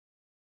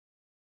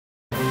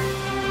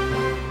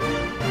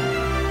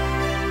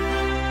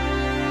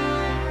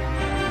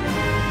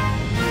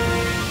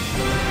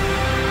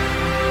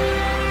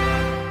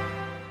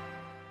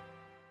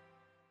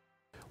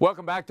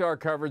Welcome back to our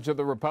coverage of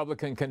the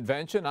Republican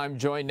convention. I'm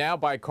joined now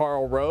by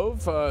Karl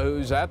Rove,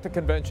 who's at the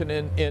convention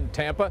in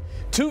Tampa.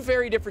 Two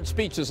very different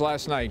speeches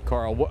last night,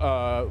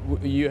 Karl.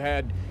 You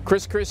had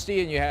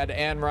Christie and you had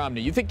Ann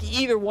Romney. You think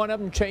either one of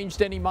them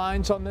changed any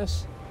minds on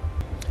this?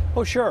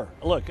 Oh, sure.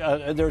 Look,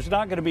 there's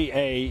not going to be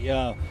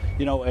a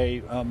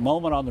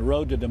moment on the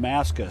road to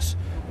Damascus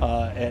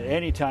at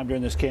any time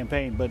during this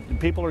campaign, but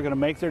people are going to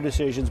make their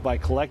decisions by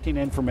collecting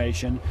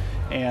information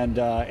and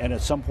at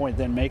some point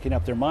then making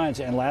up their minds.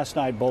 And last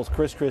night, both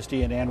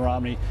Christie and Ann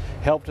Romney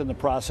helped in the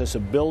process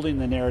of building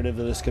the narrative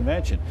of this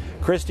convention.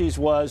 Christie's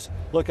was,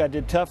 look, I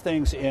did tough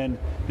things in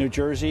New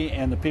Jersey,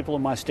 and the people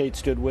in my state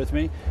stood with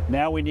me.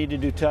 Now we need to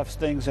do tough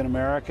things in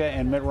America,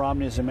 and Mitt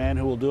Romney is a man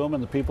who will do them,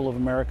 and the people of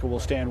America will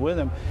stand with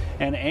him.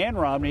 And Ann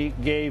Romney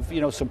gave,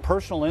 some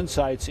personal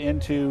insights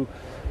into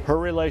her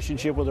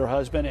relationship with her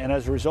husband, and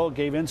as a result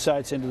gave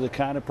insights into the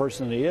kind of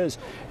person that he is.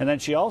 And then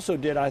she also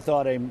did, I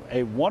thought,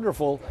 a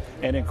wonderful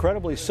and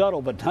incredibly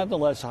subtle but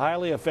nonetheless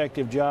highly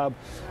effective job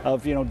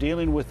of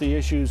dealing with the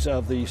issues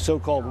of the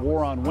so-called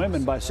war on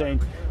women by saying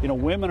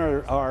women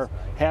are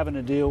having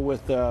to deal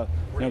with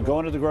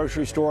going to the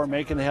grocery store,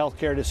 making the health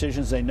care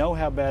decisions. They know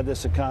how bad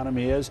this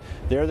economy is.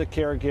 They're the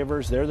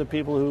caregivers. They're the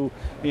people who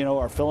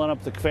are filling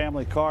up the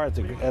family car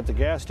at the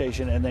gas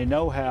station, and they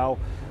know how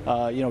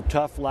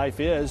tough life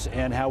is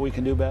and how we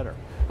can do better.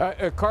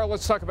 Karl,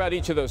 let's talk about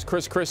each of those.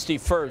 Christie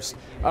first.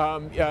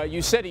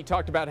 You said he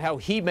talked about how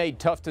he made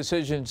tough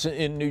decisions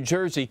in New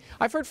Jersey.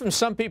 I've heard from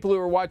some people who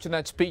were watching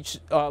that speech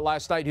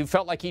last night who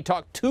felt like he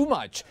talked too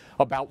much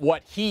about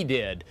what he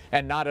did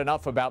and not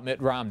enough about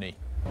Mitt Romney.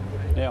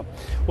 Yeah.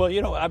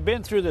 Well, I've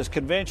been through this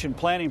convention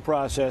planning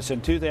process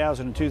in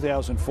 2000 and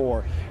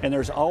 2004, and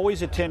there's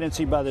always a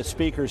tendency by the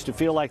speakers to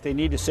feel like they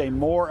need to say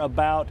more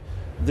about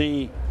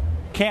the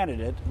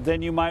candidate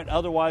than you might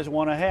otherwise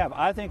want to have.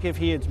 I think if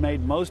he had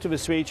made most of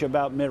his speech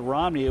about Mitt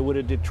Romney, it would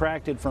have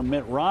detracted from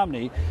Mitt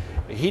Romney.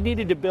 He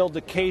needed to build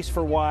the case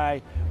for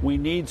why we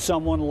need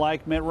someone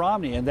like Mitt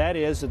Romney, and that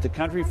is that the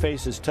country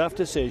faces tough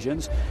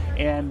decisions,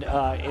 and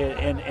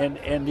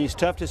these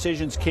tough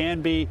decisions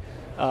can be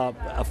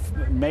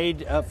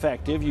made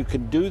effective. You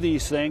can do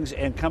these things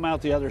and come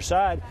out the other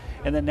side,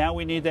 and then now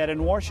we need that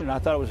in Washington. I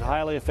thought it was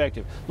highly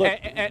effective. Look,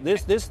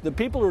 the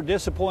people who are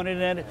disappointed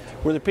in it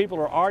were the people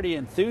who are already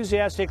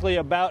enthusiastically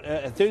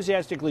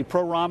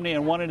pro-Romney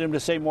and wanted him to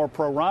say more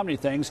pro-Romney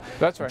things.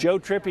 That's right. Joe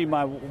Trippi,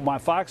 my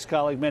Fox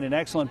colleague, made an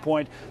excellent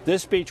point.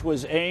 This speech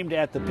was aimed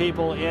at the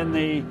people in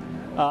the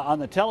on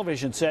the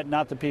television set,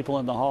 not the people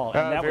in the hall,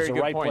 and that was the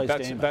right place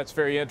to aim at. That's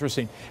very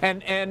interesting.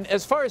 And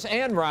as far as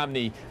Ann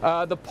Romney,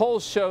 the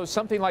polls show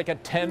something like a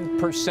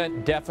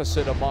 10%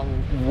 deficit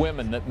among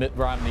women that Mitt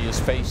Romney is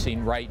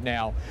facing right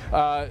now.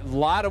 A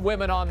lot of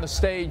women on the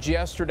stage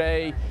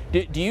yesterday.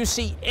 Do you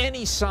see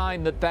any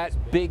sign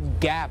that big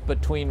gap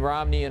between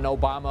Romney and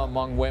Obama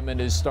among women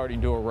is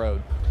starting to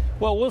erode?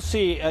 Well, we'll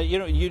see.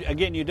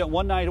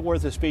 One night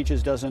worth of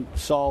speeches doesn't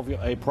solve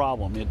a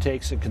problem. It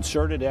takes a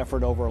concerted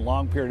effort over a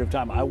long period of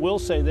time. I will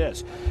say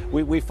this: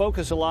 we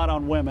focus a lot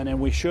on women, and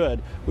we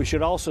should. We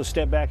should also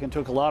step back and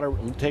take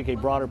a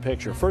broader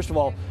picture. First of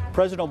all,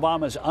 President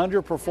Obama is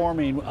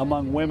underperforming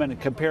among women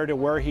compared to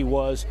where he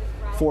was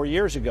 4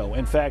 years ago.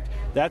 In fact,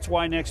 that's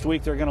why next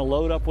week they're going to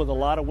load up with a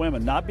lot of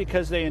women, not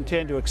because they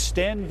intend to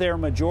extend their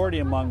majority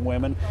among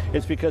women.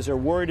 It's because they're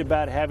worried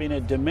about having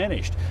it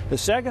diminished. The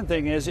second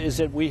thing is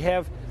that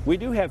we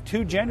do have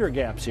two gender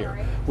gaps here.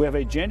 We have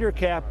a gender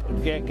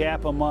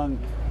gap among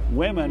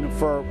women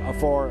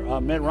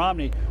for Mitt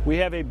Romney. We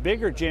have a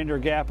bigger gender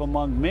gap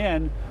among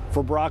men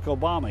for Barack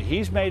Obama.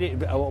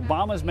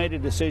 Obama's made a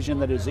decision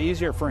that is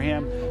easier for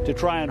him to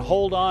try and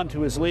hold on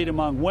to his lead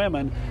among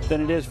women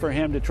than it is for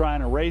him to try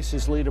and erase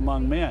his lead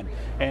among men.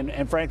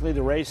 And frankly,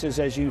 the race is,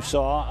 as you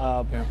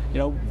saw,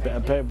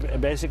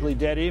 basically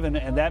dead even,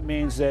 and that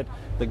means that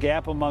the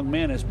gap among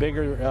men is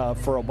bigger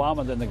for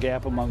Obama than the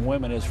gap among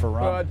women is for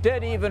Romney.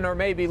 Dead even, or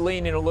maybe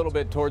leaning a little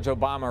bit towards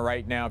Obama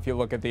right now if you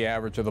look at the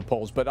average of the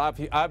polls, but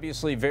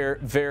obviously very,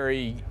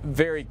 very,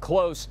 very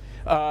close.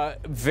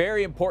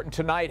 Very important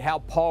tonight how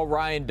Paul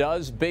Ryan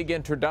does. Big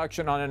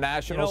introduction on a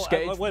national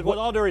stage. With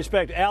all due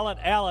respect,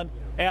 Alan,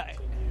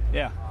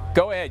 yeah.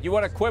 Go ahead. You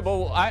want to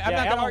quibble? I'm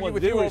not going to argue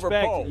with you over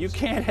polls. You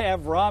can't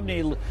have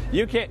Romney.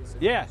 You can't.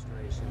 Yeah.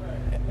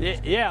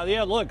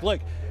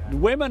 Look.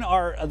 Women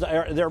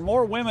there are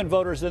more women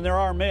voters than there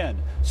are men.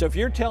 So if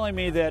you're telling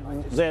me that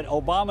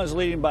Obama's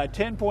leading by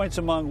 10 points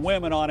among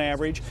women on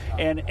average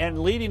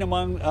and leading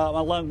among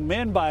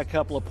men by a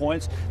couple of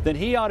points, then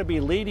he ought to be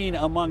leading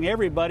among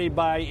everybody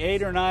by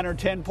 8 or 9 or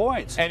 10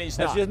 points. And he's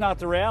not. That's just not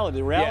the reality.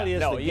 The reality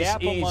is the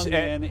gap among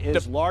men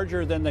is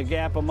larger than the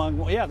gap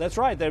among. Yeah, that's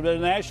right. The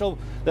national.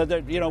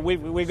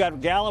 We've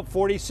got Gallup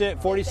 47,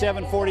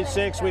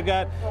 46. We've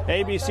got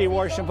ABC,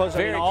 Washington Post.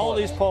 All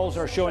these polls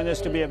are showing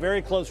this to be a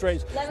very close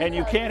race. And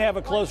you can't have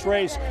a close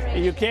race.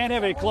 You can't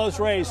have a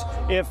close race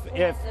if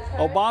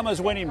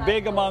Obama's winning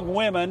big among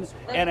women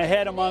and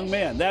ahead among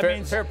men. That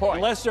means fair point.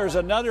 Unless there's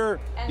another,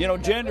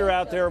 gender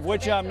out there of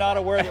which I'm not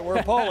aware that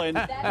we're polling.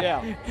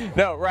 Yeah.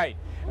 No, right.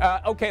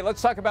 Okay,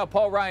 let's talk about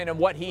Paul Ryan and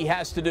what he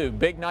has to do.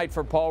 Big night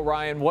for Paul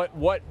Ryan.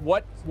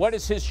 What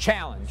is his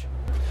challenge?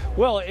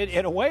 Well,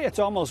 in a way, it's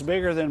almost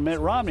bigger than Mitt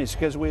Romney's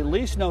because we at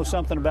least know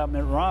something about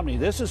Mitt Romney.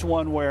 This is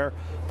one where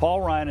Paul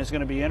Ryan is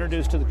going to be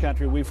introduced to the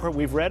country.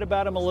 We've read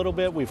about him a little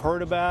bit. We've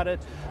heard about it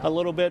a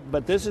little bit.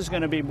 But this is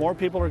going to be more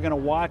people are going to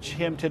watch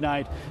him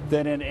tonight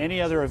than in any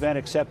other event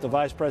except the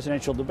vice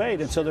presidential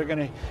debate. And so they're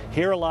going to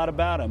hear a lot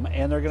about him,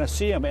 and they're going to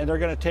see him, and they're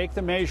going to take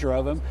the measure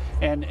of him.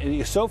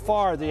 And so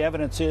far, the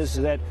evidence is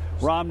that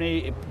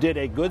Romney did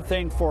a good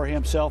thing for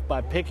himself by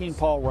picking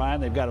Paul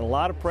Ryan. They've got a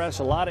lot of press,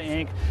 a lot of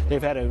ink.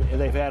 They've had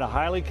a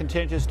highly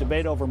contentious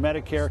debate over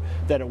Medicare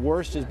that at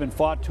worst has been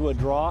fought to a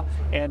draw.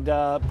 And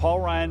Paul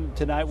Ryan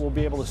tonight will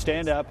be able to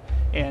stand up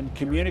and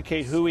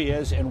communicate who he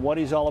is and what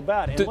he's all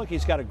about. And look,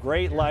 he's got a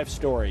great life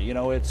story. You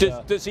know, it's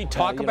does he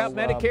talk about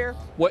Medicare?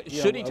 What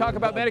should he talk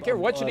about Medicare?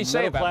 What should he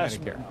say about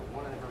Medicare?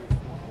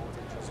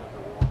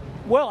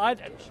 Well,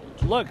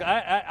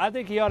 I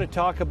think he ought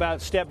to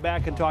step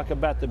back and talk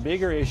about the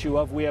bigger issue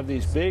of we have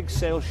these big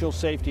social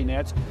safety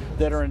nets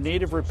that are in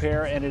need of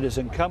repair, and it is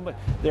incumbent.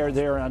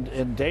 They're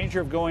in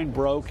danger of going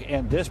broke,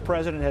 and this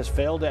president has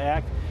failed to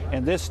act,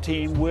 and this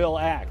team will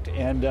act.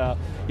 And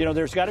you know,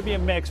 there's got to be a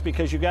mix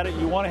because you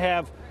want to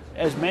have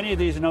as many of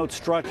these notes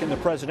struck in the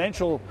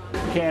presidential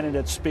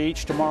candidate's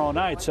speech tomorrow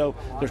night. So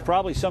there's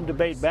probably some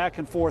debate back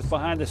and forth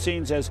behind the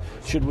scenes as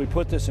should we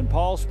put this in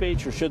Paul's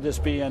speech or should this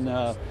be in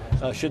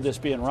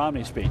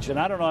Romney's speech. And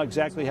I don't know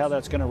exactly how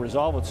that's going to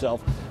resolve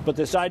itself. But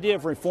this idea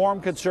of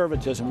reform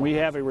conservatism, we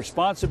have a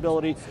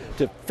responsibility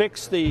to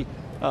fix to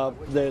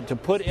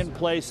put in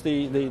place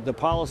the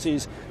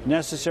policies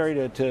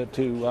necessary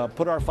to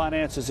put our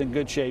finances in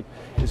good shape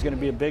is going to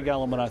be a big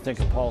element, I think,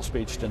 of Paul's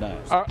speech tonight.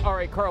 All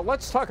right, Karl,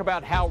 let's talk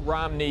about how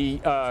Romney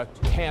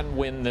can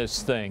win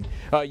this thing.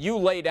 You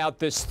laid out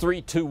this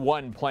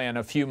 3-2-1 plan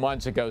a few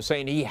months ago,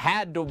 saying he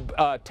had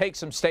to take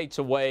some states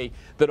away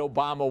that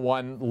Obama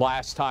won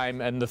last time,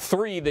 and the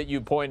three that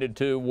you pointed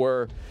to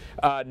were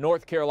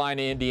North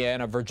Carolina,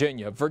 Indiana,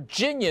 Virginia.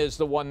 Virginia is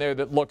the one there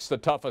that looks the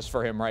toughest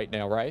for him right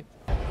now, right?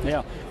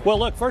 Yeah. Well,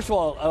 look, first of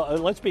all,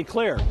 let's be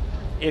clear.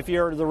 If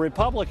you're the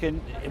Republican,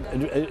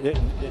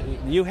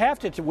 you have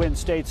to win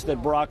states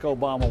that Barack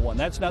Obama won.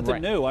 That's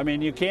nothing new. I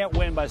mean, you can't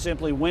win by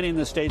simply winning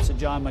the states that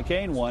John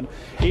McCain won,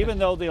 even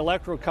though the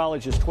Electoral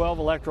College is 12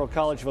 Electoral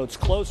College votes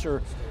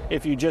closer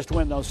if you just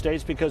win those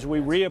states, because we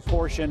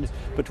reapportioned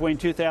between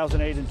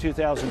 2008 and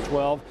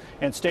 2012,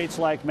 and states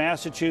like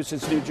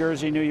Massachusetts, New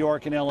Jersey, New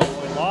York, and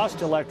Illinois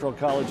lost Electoral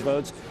College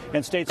votes,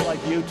 and states like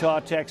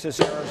Utah, Texas,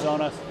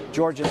 Arizona,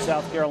 Georgia, and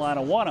South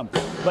Carolina won them.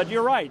 But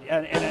you're right,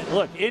 and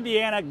look,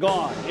 Indiana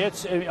gone.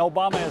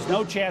 Obama has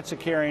no chance of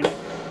carrying it.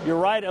 You're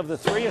right, of the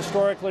three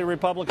historically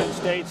Republican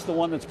states, the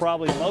one that's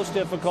probably most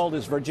difficult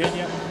is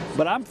Virginia.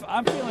 But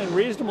I'm feeling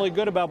reasonably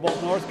good about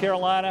both North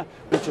Carolina,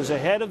 which is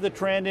ahead of the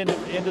trend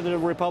into the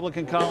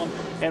Republican column,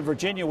 and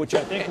Virginia, which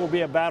I think will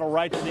be a battle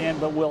right to the end,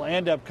 but will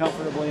end up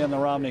comfortably in the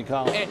Romney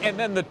column. And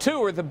then the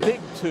two are the big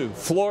two,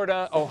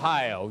 Florida,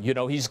 Ohio. You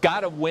know, he's got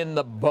to win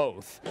the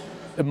both,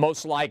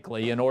 most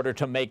likely, in order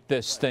to make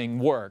this thing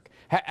work.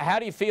 How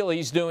do you feel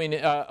he's doing?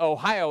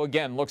 Ohio,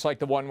 again, looks like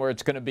the one where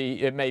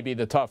it may be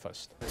the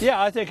toughest. Yeah,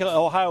 I think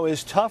Ohio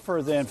is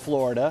tougher than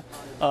Florida.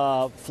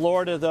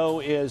 Florida, though,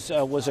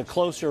 was a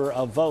closer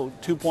vote,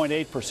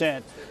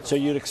 2.8%. So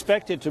you'd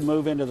expect it to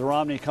move into the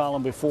Romney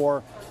column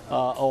before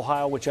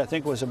Ohio, which I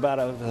think was about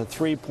a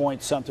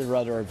 3-point something or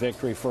other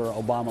victory for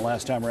Obama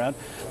last time around.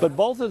 But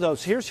both of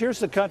those, here's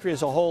the country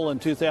as a whole in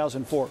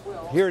 2004.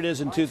 Here it is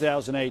in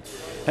 2008,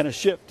 and a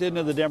shift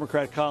into the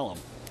Democrat column.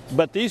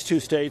 But these two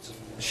states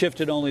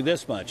shifted only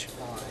this much.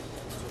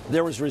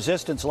 There was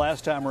resistance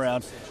last time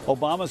around.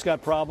 Obama's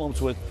got problems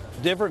with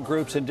different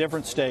groups in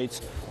different states.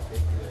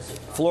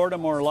 Florida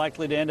more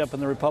likely to end up in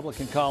the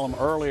Republican column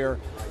earlier.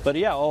 But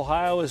yeah,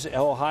 Ohio is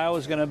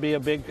going to be a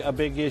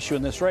big issue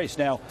in this race.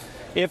 Now,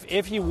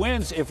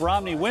 if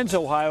Romney wins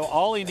Ohio,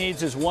 all he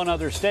needs is one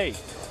other state,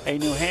 a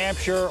New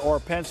Hampshire or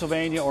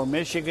Pennsylvania or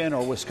Michigan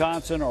or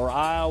Wisconsin or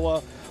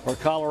Iowa or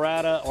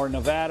Colorado or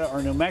Nevada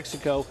or New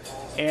Mexico,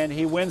 and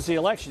he wins the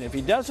election. If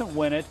he doesn't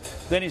win it,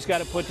 then he's got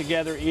to put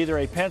together either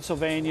a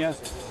Pennsylvania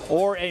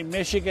or a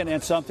Michigan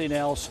and something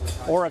else,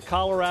 or a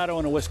Colorado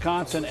and a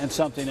Wisconsin and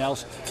something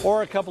else,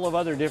 or a couple of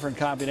other different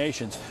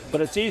combinations.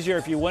 But it's easier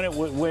if you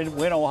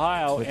win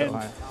Ohio,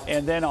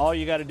 and then all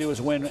you got to do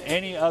is win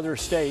any other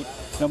state,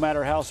 no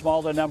matter how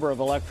small the number of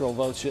electoral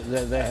votes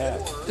that they have.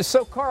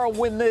 So, Karl,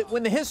 when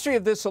the history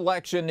of this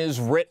election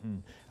is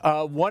written,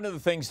 one of the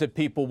things that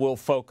people will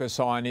focus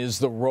on is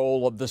the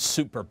role of the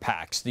super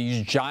PACs,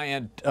 these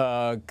giant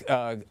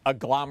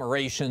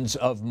agglomerations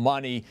of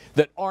money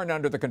that aren't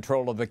under the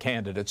control of the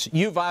candidates.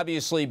 You've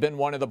obviously been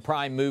one of the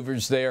prime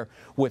movers there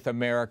with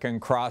American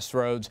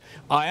Crossroads.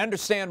 I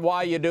understand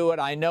why you do it.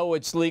 I know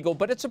it's legal,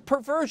 but it's a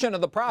perversion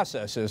of the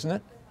process, isn't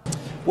it?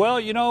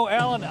 Well, you know,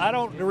 Alan, I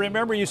don't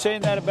remember you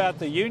saying that about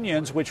the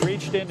unions, which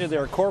reached into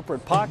their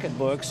corporate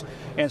pocketbooks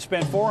and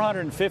spent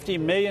 $450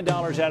 million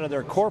out of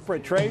their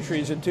corporate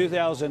treasuries in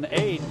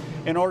 2008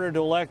 in order to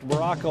elect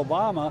Barack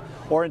Obama,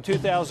 or in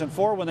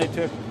 2004 when they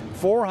took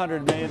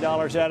 $400 million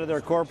out of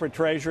their corporate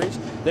treasuries.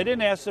 They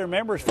didn't ask their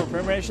members for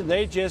permission.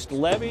 They just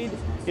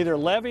either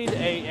levied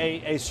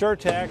a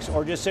surtax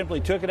or just simply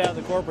took it out of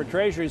the corporate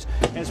treasuries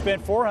and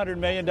spent $400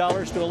 million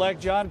to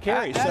elect John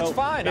Kerry. That's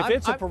fine. If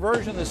it's a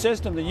perversion of the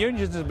system, the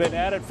unions have been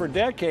at it for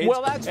decades.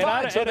 Well, that's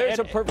fine. So there's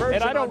a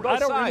perversion on both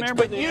sides. I don't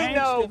remember the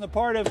angst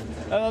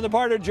on the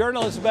part of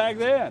journalists back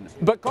then.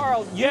 But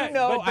Carl, you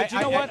know, but you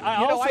know what?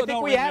 I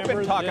think we have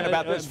been talking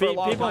about this for a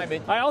long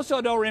time. I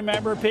also don't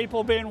remember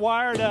people being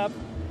wired up.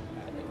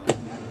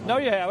 No,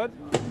 you haven't.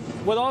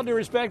 With all due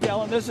respect,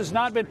 Ellen, this has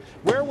not been.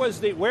 Where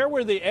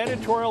were the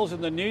editorials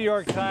in the New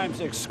York Times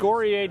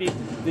excoriating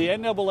the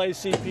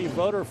NAACP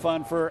voter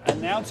fund for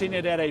announcing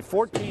it at a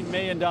 $14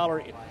 million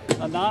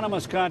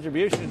anonymous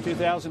contribution in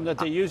 2000 that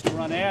they used to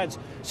run ads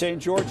saying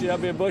George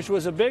W. Bush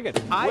was a bigot?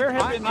 Where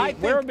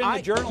have been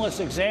the journalists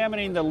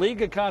examining the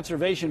League of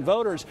Conservation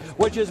Voters,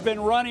 which has been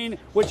running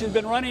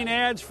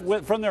ads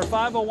from their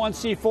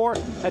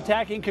 501c4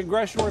 attacking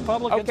congressional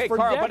Republicans for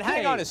Carl, decades? but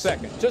hang on a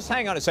second. Just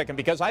hang on a second,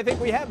 because I think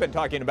we have been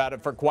talking about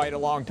it for quite a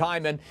long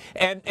time, and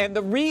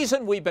the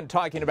reason we've been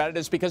talking about it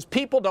is because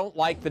people don't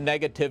like the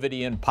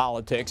negativity in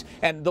politics,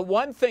 and the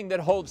one thing that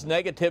holds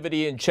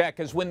negativity in check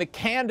is when the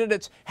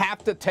candidates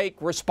have to take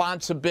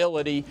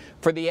responsibility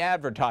for the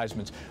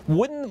advertisements.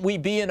 Wouldn't we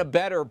be in a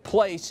better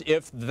place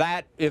if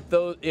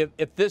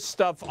this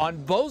stuff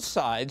on both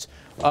sides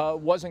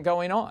wasn't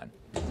going on?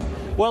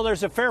 Well,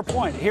 there's a fair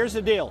point. Here's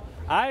the deal.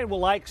 I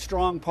like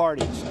strong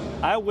parties.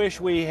 I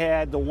wish we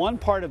had the one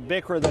part of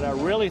BICRA that I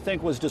really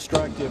think was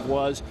destructive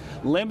was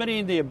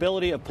limiting the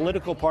ability of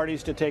political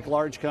parties to take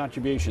large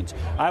contributions.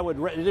 I would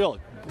look.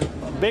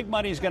 Big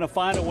money is going to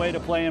find a way to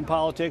play in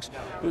politics,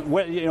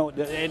 you know,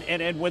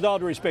 and with all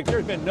due respect,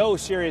 there's been no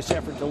serious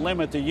effort to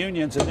limit the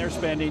unions and their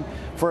spending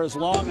for as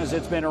long as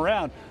it's been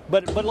around.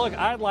 But look,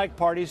 I'd like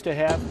parties to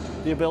have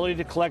the ability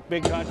to collect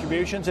big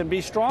contributions and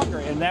be stronger,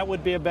 and that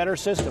would be a better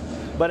system.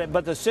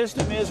 But the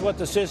system is what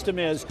the system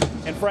is,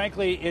 and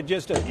frankly,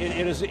 it's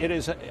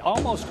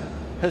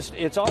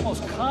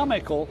almost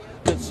comical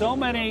that so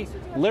many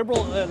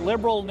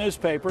liberal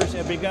newspapers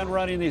have begun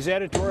running these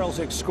editorials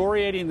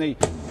excoriating the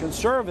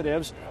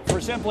conservatives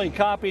for simply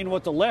copying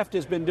what the left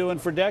has been doing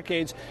for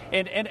decades.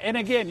 And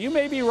again, you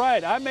may be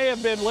right. I may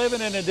have been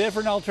living in a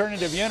different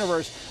alternative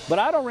universe, but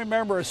I don't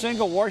remember a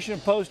single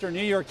Washington Post or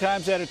New York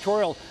Times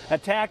editorial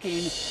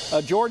attacking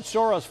George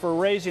Soros for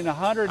raising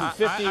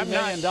 $150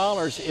 million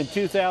in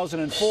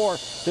 2004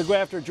 to go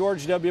after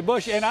George W.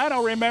 Bush. And I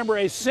don't remember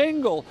a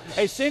single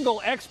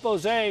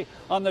expose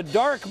on the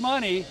dark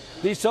money,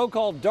 the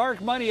so-called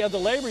dark money of the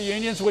labor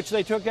unions, which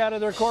they took out of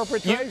their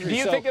corporate treasury. Do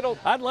you think it'll?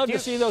 I'd love to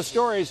see those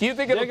stories. Do you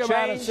think it'll change?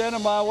 And send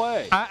them my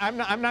way. I'm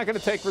not going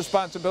to take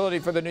responsibility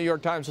for the New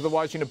York Times or the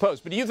Washington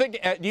Post. But do you think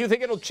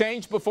it'll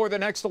change before the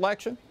next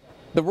election?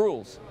 The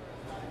rules?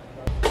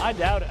 I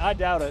doubt it. I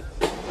doubt it.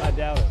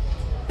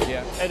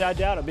 Yeah. And I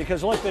doubt it,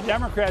 because look, the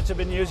Democrats have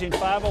been using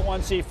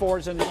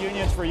 501c4s in the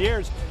unions for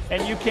years,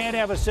 and you can't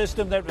have a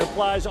system that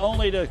applies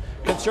only to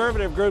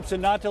conservative groups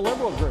and not to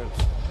liberal groups.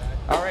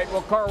 All right.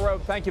 Well, Karl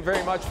Rove, thank you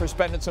very much for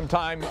spending some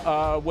time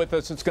with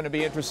us. It's going to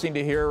be interesting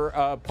to hear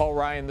Paul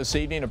Ryan this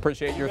evening.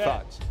 Appreciate your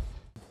thoughts.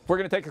 We're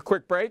going to take a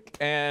quick break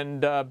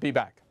and be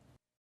back.